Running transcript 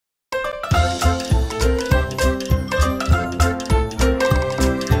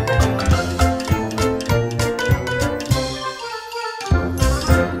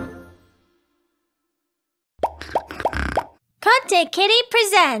Kote Kitty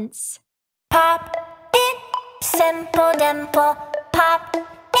presents Pop it, simple dimple. Pop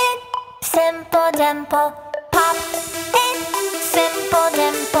it, simple dimple. Pop it, simple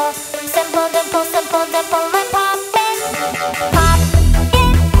dimple. Simple dimple, simple dimple, and pop it. Pop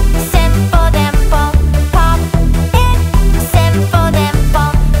it, simple dimple. Pop it, simple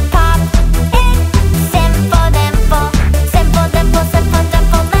dimple. Pop it, simple dimple. Simple dimple, simple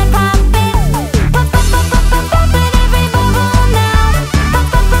dimple, and pop it. Pop, pop, pop, pop, pop, pop it, every bubble now. Pop,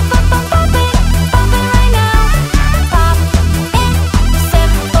 pop, pop, pop, pop, pop it right now. Pop it,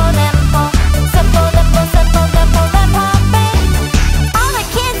 simple dimple. Simple dimple, simple dimple, and pop it. All the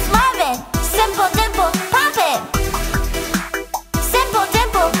kids love it. Simple dimple, pop it. Simple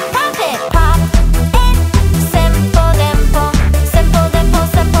dimple, pop it. Pop it, simple dimple. Simple dimple,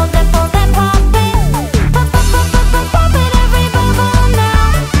 simple dimple, then pop it. Pop, pop, pop, pop, pop, pop it, every bubble now.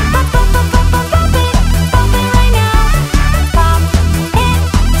 Pop, pop, pop, pop, pop, pop it right now. Pop it,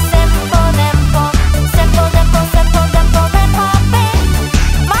 simple dimple. Simple dimple, simple dimple, then pop it.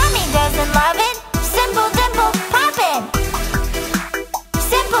 Mommy doesn't love it. Simple dimple, pop it.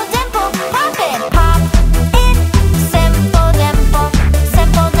 Simple dimple, pop it. Pop it, simple dimple.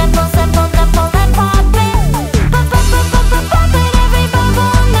 Simple dimple, simple dimple, then pop it. Pop, pop, pop, pop, pop, pop it, every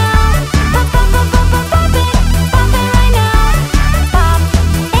bubble now. Pop, pop, pop, pop, pop, pop it right now. Pop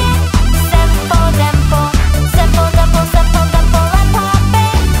it, simple dimple. Simple dimple, simple dimple, and pop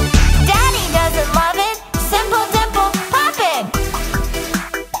it. Daddy doesn't love it. Simple dimple, pop it.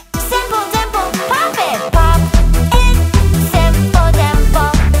 Simple dimple, pop it. Pop it, simple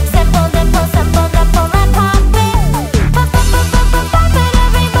dimple. Simple dimple, simple dimple, and pop it. Pop, pop, pop, pop, pop, pop it,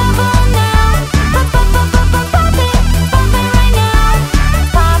 every bubble now. Pop, pop, pop, pop, pop, pop it right now.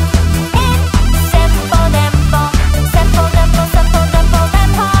 Pop it, simple dimple. Simple dimple, simple dimple,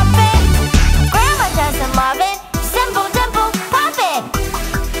 and pop it. Grandma doesn't love it. Simple dimple, pop it.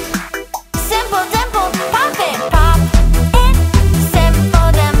 Simple dimple, pop it. Pop it, simple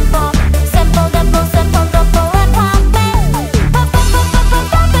dimple. Simple dimple, simple dimple, and pop it. Pop, pop, pop, pop, pop,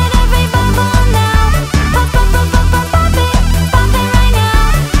 pop it, every bubble now. Pop, pop, pop, pop, pop, pop it right now.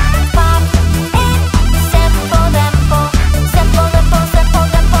 Pop it, simple dimple. Simple dimple, simple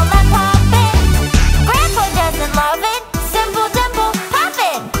dimple, and pop it. Grandpa doesn't love it. Simple dimple, pop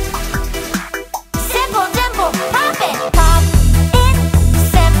it. Simple dimple, pop it. Pop it,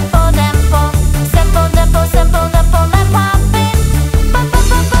 simple dimple. Simple dimple, simple dimple, and pop it. Pop, pop,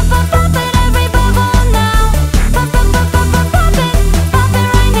 pop, pop, pop, pop it, every bubble now. Pop, pop, pop, pop, pop, pop it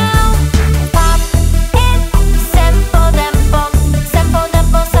right now. Pop it, simple dimple. Simple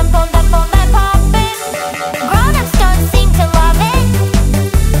dimple, simple dimple, and pop it. Grown-ups don't seem to love it,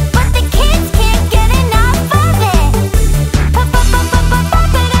 but the kids can't get enough of it. Pop, pop, pop, pop, pop,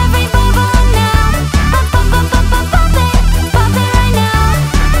 pop it, every bubble now. Pop, pop, pop, pop, pop, pop it right now.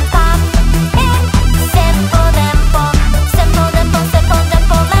 Pop it, simple dimple. Simple dimple, simple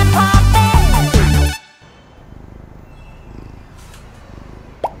dimple, and pop it.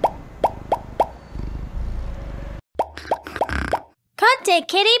 Kote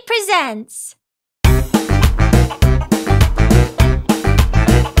Kitty presents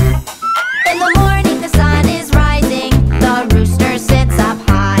In the morning the sun is rising, the rooster sits up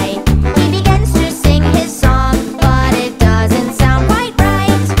high. He begins to sing his song, but it doesn't sound quite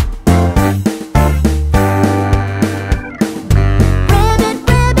right. Ribbit,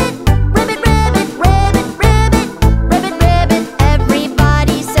 ribbit, ribbit, ribbit, ribbit, ribbit, ribbit, ribbit.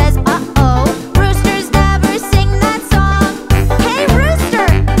 Everybody says, uh-oh, roosters never sing that song. Hey rooster,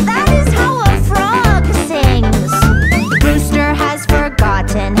 that is how a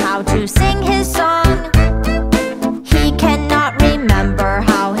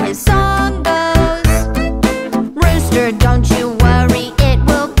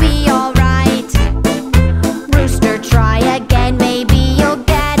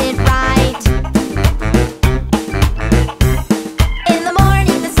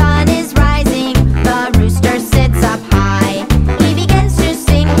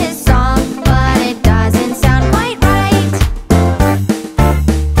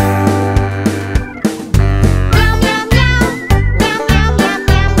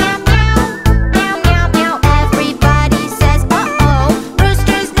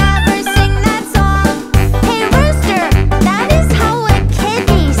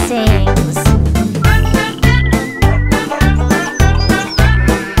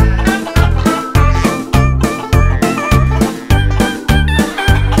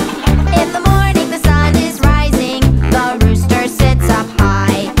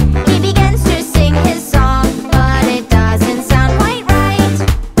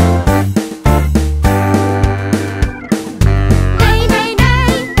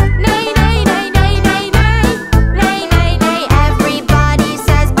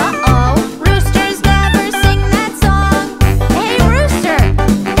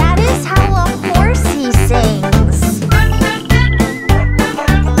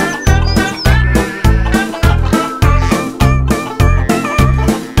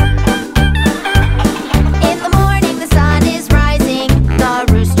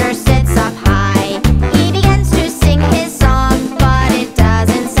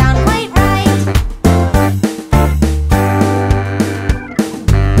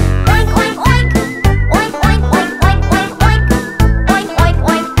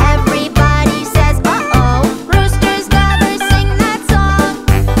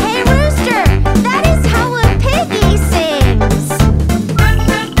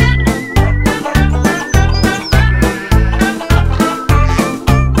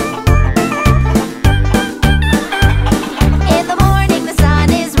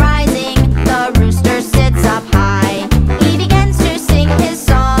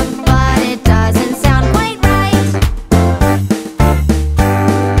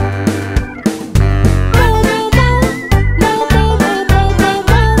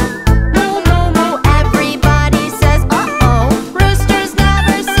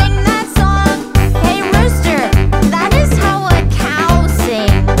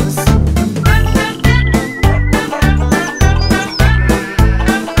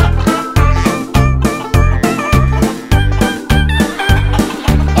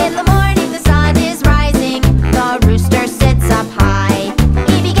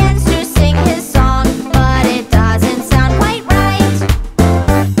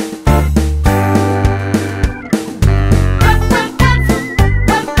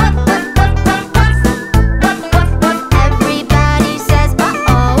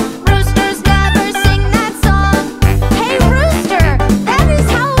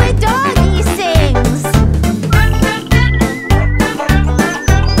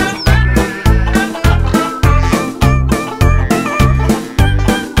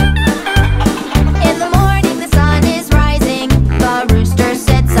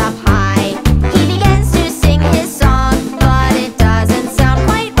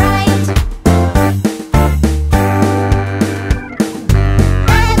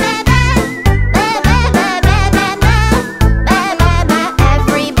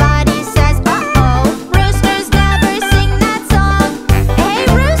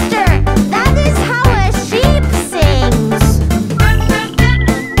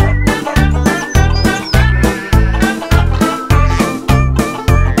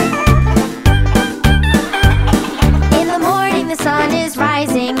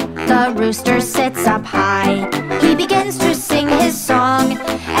rooster sits up high. He begins to sing his song,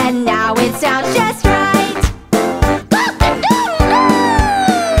 and now it sounds just right.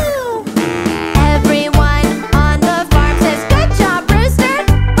 Everyone on the farm says, "Good job, rooster!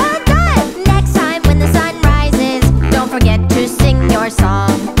 Well done!" Next time when the sun rises, don't forget to sing your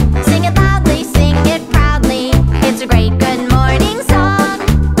song. Sing it loudly, sing it proudly. It's a great good morning song.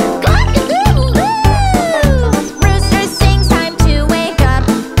 Cock-a-doodle-doo! Rooster sings, time to wake up.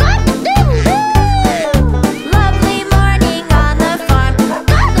 Cock-a-doodle-doo! Lovely morning on the farm.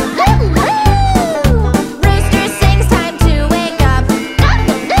 Cock-a-doodle-doo! Rooster sings, time to wake up.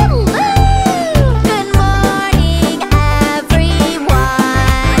 Cock-a-doodle-doo! Good morning, everyone.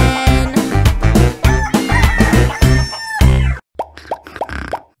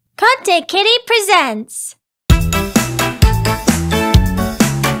 Kote Kitty presents.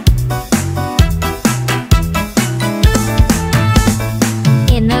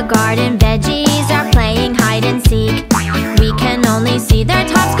 In the garden, veggies are playing hide and seek. We can only see their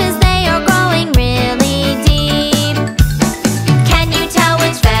tops 'cause they are growing really deep. Can you tell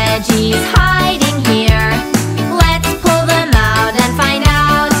which veggie's hiding here? Let's pull them out and find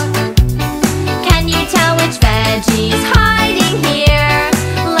out. Can you tell which veggie's hiding here?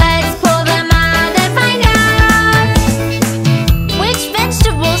 Let's pull them out and find out. Which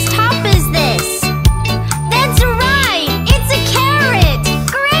vegetable's top is this? That's right, it's a carrot!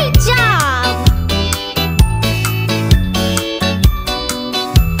 Great job!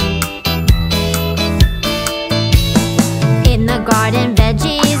 In the garden,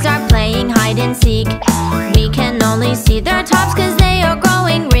 veggies are playing hide and seek. We can only see their tops 'cause they are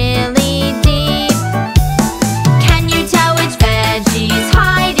growing really deep. Can you tell which veggie's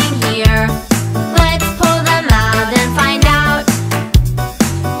hiding here? Let's pull them out and find out.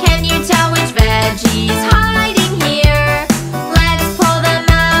 Can you tell which veggie's hiding here? Let's pull them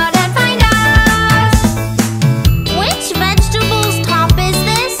out and find out. Which vegetable's top is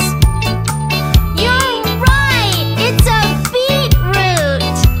this? You're right! It's a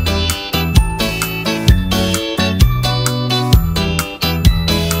beetroot!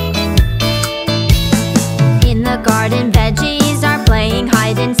 In the garden, veggies are playing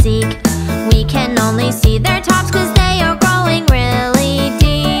hide and seek. We can only see their tops 'cause they are growing really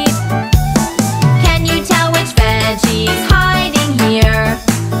deep. Can you tell which veggie's hiding here?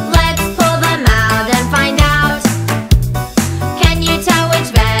 Let's pull them out and find out. Can you tell which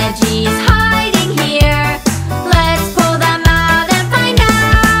veggie's hiding here? Let's pull them out and find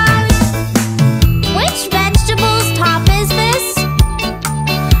out. Which vegetable's top is this?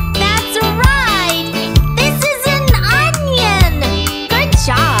 That's right! This is an onion! Good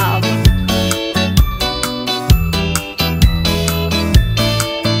job!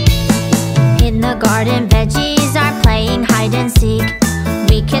 In the garden, veggies are playing hide and seek.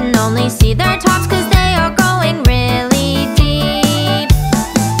 We can only see their tops 'cause they are growing really deep.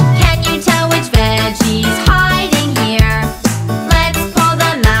 Can you tell which veggie's hiding here? Let's pull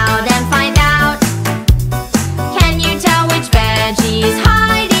them out and find out. Can you tell which veggie's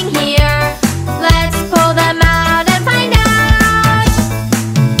hiding here? Let's pull them out and find out.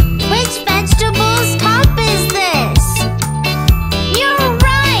 Which vegetable's top is this? You're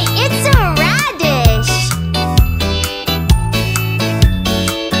right, it's a radish.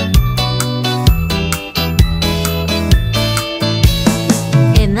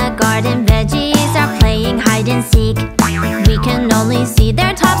 In the garden, veggies are playing hide and seek. We can only see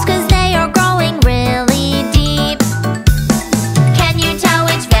their tops 'cause they are growing really deep. Can you tell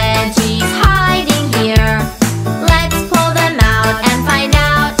which veggie's hiding here? Let's pull them out and find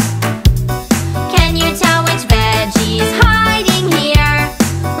out. Can you tell which veggie's hiding here?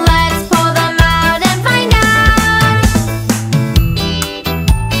 Let's pull them out and find out.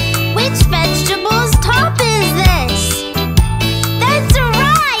 Which vegetable's top is this? That's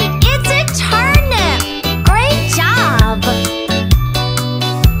right! It's a turnip! Great job!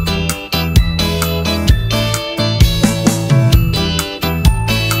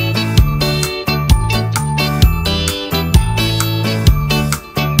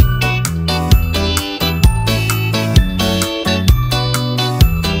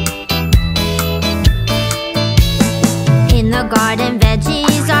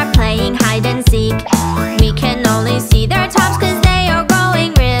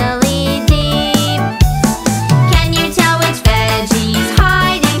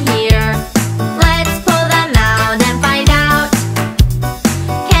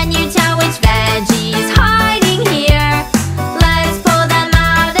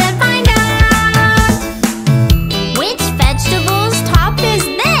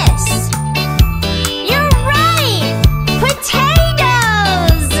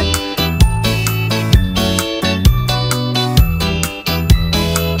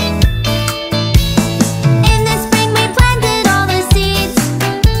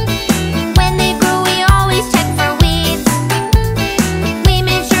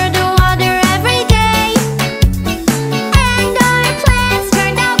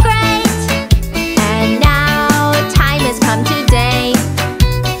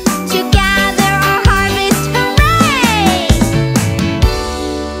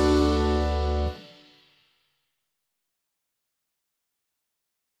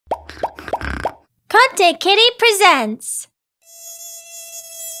 Kote Kitty presents.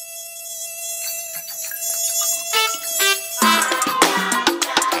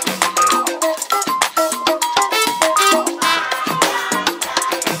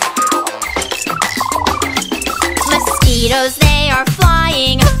 Mosquitoes, they are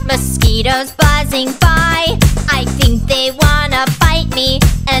flying, mosquitoes buzzing by. I think they wanna bite me,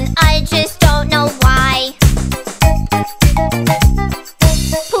 and I just don't know why.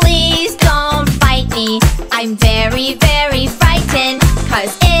 Please don't bite me, I'm very, very frightened.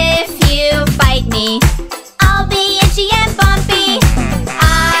 'Cause if you bite me, I'll be itchy and bumpy.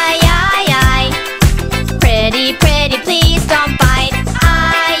 Ay, ay, ay, pretty, pretty, please don't bite.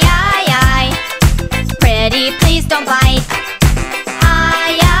 Ay, ay, ay, pretty, please don't bite.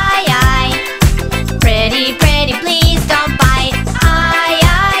 Ay, ay, ay, pretty, pretty, please don't bite. Ay,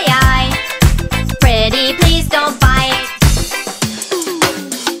 ay, ay, pretty, please don't bite.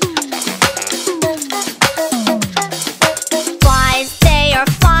 Flies, they are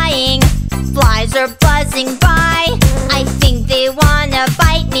flying, flies are buzzing by. I think they wanna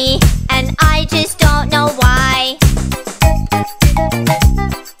bite me, and I just don't know why.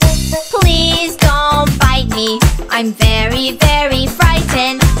 Please don't bite me, I'm very, very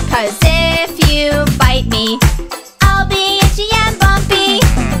frightened. 'Cause if you bite me, I'll be itchy and bumpy.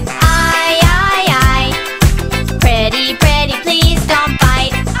 Ay, ay, ay, pretty, pretty, please don't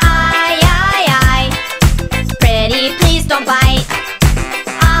bite. Ay, ay, ay, pretty, please don't bite.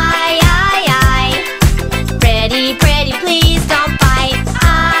 Ay, ay, ay, pretty, pretty, please don't bite.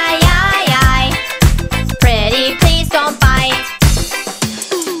 Ay, ay, ay, pretty, please don't bite.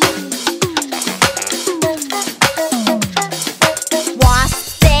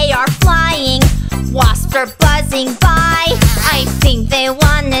 Wasps, they are flying, wasps are buzzing by. I think they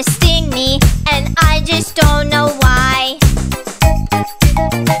wanna sting me, and I just don't know why.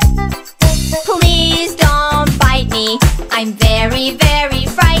 Please don't bite me, I'm very, very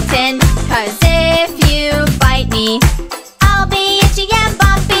frightened. 'Cause if you bite me, I'll be itchy and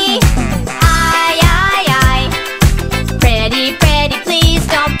bumpy. Ay, ay, ay, pretty, pretty, please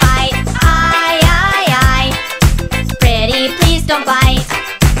don't bite. Ay, ay, ay, pretty, please don't bite.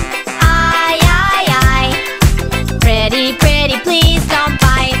 Ay, ay, ay, pretty, pretty, please don't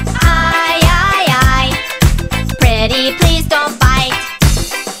bite. Ay, ay, ay, pretty, please don't bite.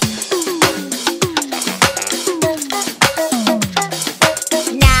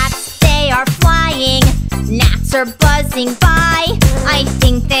 Gnats, they are flying, gnats are buzzing by. I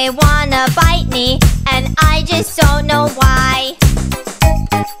think they wanna bite me, and I just don't know why.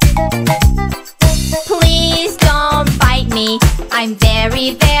 Please don't bite me, I'm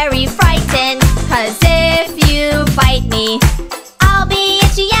very, very frightened. 'Cause if you bite me, I'll be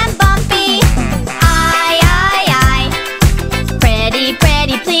itchy and bumpy. Ay, ay, ay, pretty,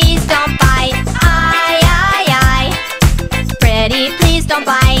 pretty, please don't bite. Ay, ay, ay, pretty, please don't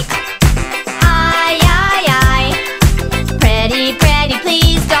bite. Ay, ay, ay, pretty, pretty,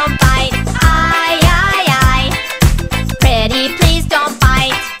 please don't bite. Ay, ay, ay, pretty, please don't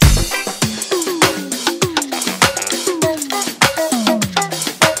bite.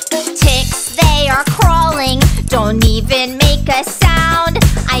 Ticks, they are crawling, don't even make a sound.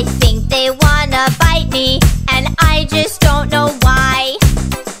 I think they wanna bite me, and I just don't know why.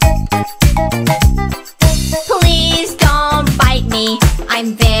 Please don't bite me,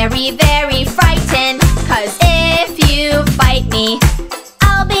 I'm very, very frightened. 'Cause if you bite me,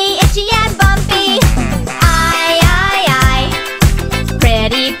 I'll be itchy and bumpy. Ay, ay, ay,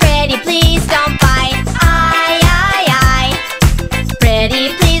 pretty, pretty, please don't bite. Ay, ay, ay, pretty,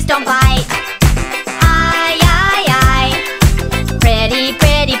 please don't bite. Ay, ay, ay, pretty,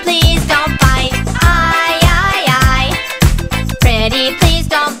 pretty, please don't bite. Ay, ay, ay, pretty, please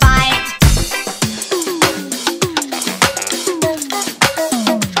don't bite.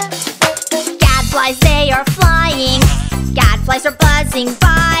 Gadflies, they are flying, gadflies are buzzing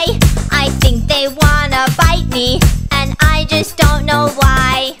by. I think they wanna bite me, and I just don't know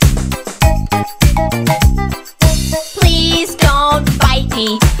why. Please don't bite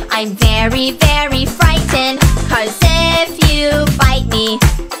me, I'm very, very frightened. 'Cause if you bite me,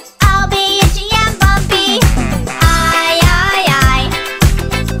 I'll be itchy and bumpy. Ay, ay, ay,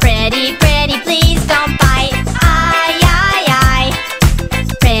 pretty, pretty, please don't bite. Ay, ay, ay,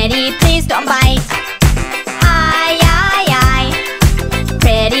 pretty, please don't bite. Ay, ay, ay,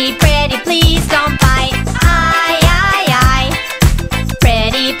 pretty, pretty, please don't bite. Ay, ay, ay,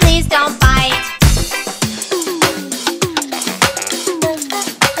 pretty, please don't bite.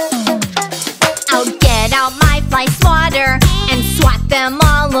 I'll get out my fly swatter and swat them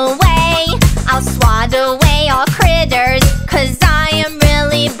all away. I'll swat away all critters, 'cause I am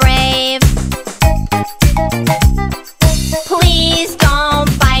really brave.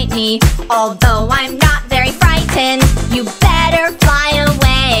 Although I'm not very frightened, you better fly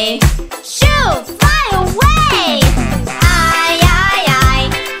away. Shoo! Fly away! I.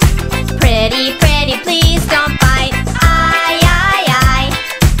 Pretty, please don't bite. I.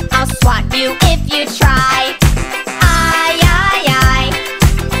 I'll swat you if you try.